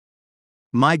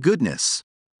My goodness!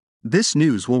 This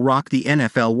news will rock the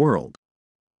NFL world.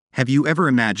 Have you ever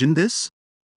imagined this?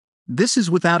 This is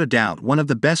without a doubt one of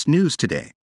the best news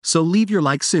today, so leave your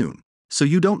like soon, so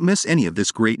you don't miss any of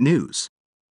this great news.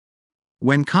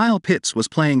 When Kyle Pitts was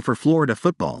playing for Florida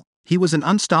football, he was an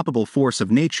unstoppable force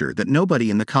of nature that nobody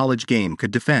in the college game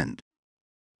could defend.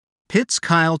 Pitts'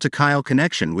 Kyle-to-Kyle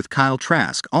connection with Kyle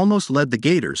Trask almost led the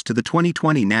Gators to the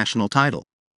 2020 national title.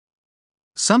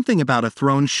 Something about a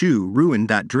thrown shoe ruined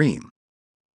that dream.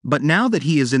 But now that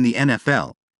he is in the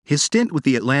NFL, his stint with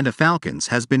the Atlanta Falcons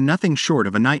has been nothing short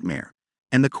of a nightmare,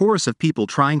 and the chorus of people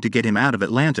trying to get him out of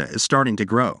Atlanta is starting to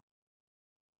grow.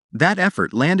 That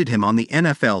effort landed him on the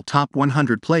NFL top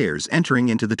 100 players entering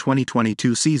into the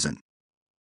 2022 season.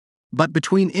 But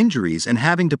between injuries and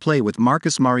having to play with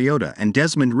Marcus Mariota and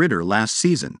Desmond Ridder last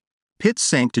season, Pitts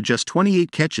sank to just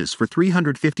 28 catches for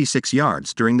 356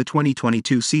 yards during the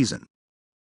 2022 season.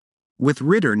 With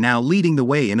Ridder now leading the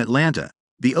way in Atlanta,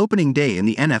 the opening day in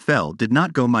the NFL did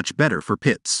not go much better for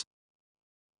Pitts.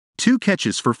 2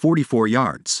 catches for 44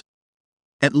 yards.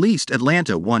 At least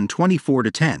Atlanta won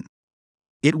 24-10.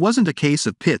 It wasn't a case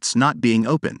of Pitts not being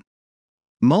open.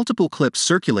 Multiple clips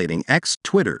circulating X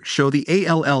Twitter show the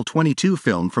ALL-22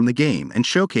 film from the game and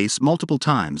showcase multiple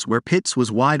times where Pitts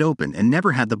was wide open and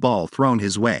never had the ball thrown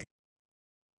his way.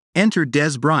 Enter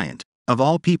Dez Bryant, of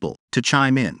all people, to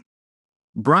chime in.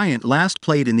 Bryant last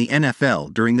played in the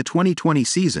NFL during the 2020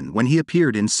 season when he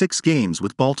appeared in 6 games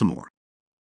with Baltimore.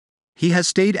 He has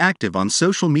stayed active on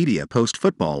social media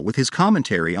post-football with his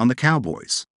commentary on the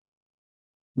Cowboys.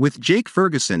 With Jake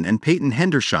Ferguson and Peyton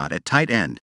Hendershot at tight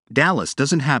end, Dallas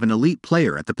doesn't have an elite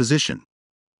player at the position.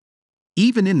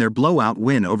 Even in their blowout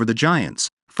win over the Giants,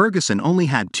 Ferguson only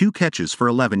had 2 catches for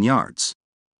 11 yards.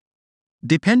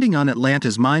 Depending on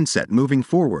Atlanta's mindset moving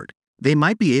forward, they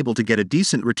might be able to get a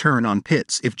decent return on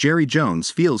Pitts if Jerry Jones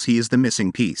feels he is the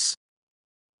missing piece.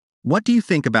 What do you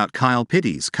think about Kyle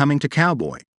Pitts coming to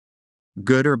Cowboy?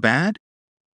 Good or bad?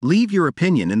 Leave your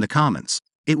opinion in the comments.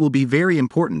 It will be very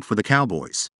important for the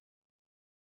Cowboys.